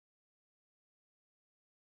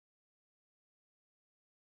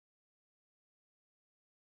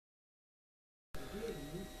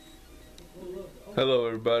Hello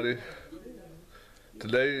everybody.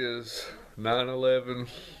 Today is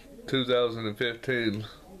 9/11/2015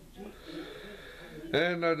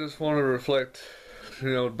 and I just want to reflect,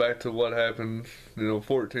 back to what happened,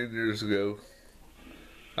 14 years ago.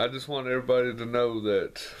 I just want everybody to know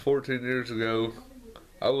that 14 years ago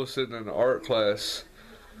I was sitting in an art class,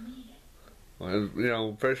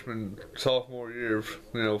 freshman, sophomore year,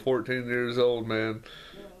 14 years old, man,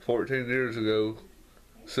 14 years ago,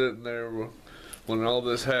 sitting there when all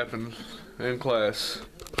this happened in class.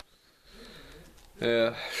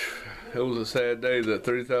 Yeah, it was a sad day that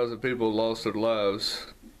 3,000 people lost their lives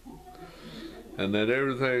and that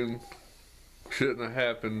everything shouldn't have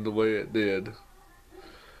happened the way it did.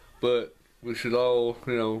 But we should all,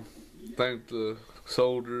 thank the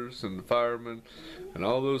soldiers and the firemen and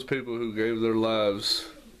all those people who gave their lives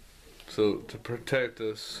to protect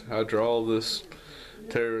us after all this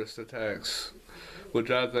terrorist attacks, which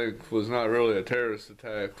I think was not really a terrorist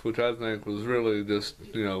attack, which I think was really just,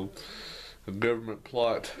 a government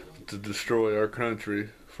plot to destroy our country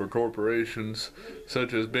for corporations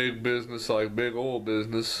such as big business, like big oil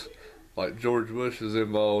business, like George Bush is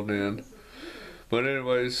involved in. But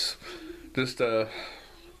anyways, just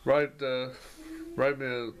write me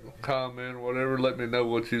a comment, whatever, let me know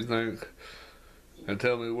what you think, and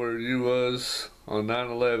tell me where you was on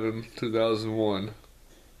 9/11/2001.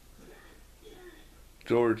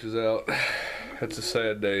 George is out. That's a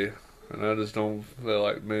sad day, and I just don't feel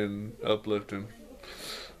like being uplifting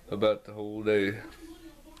about the whole day.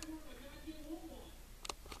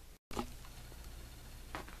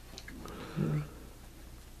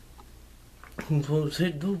 When I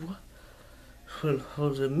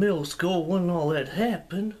was in middle school when all that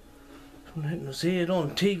happened, and I see it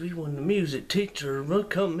on TV when the music teacher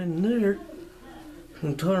come in there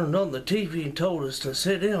and turned on the TV and told us to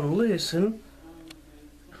sit down and listen.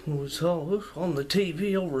 We saw on the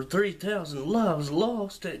TV over 3,000 lives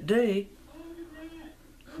lost that day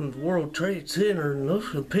from the World Trade Center and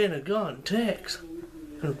the Pentagon attacks,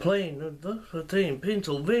 and playing the thing in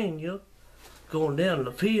Pennsylvania going down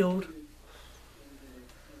the field.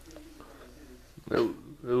 It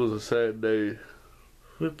was a sad day.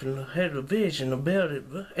 I had a vision about it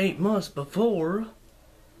 8 months before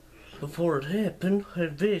it happened. I had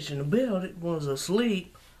a vision about it when I was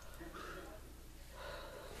asleep.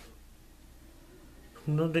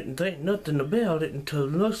 And I didn't think nothing about it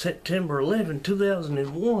until September 11,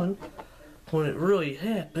 2001, when it really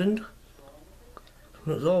happened. It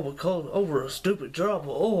was all because over a stupid drop of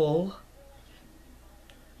oil.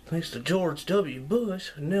 Thanks to George W. Bush,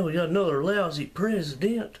 and now we got another lousy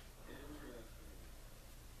president.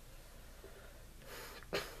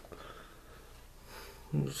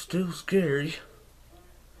 It's still scary.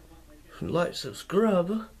 Like,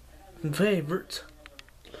 subscribe, and favorites.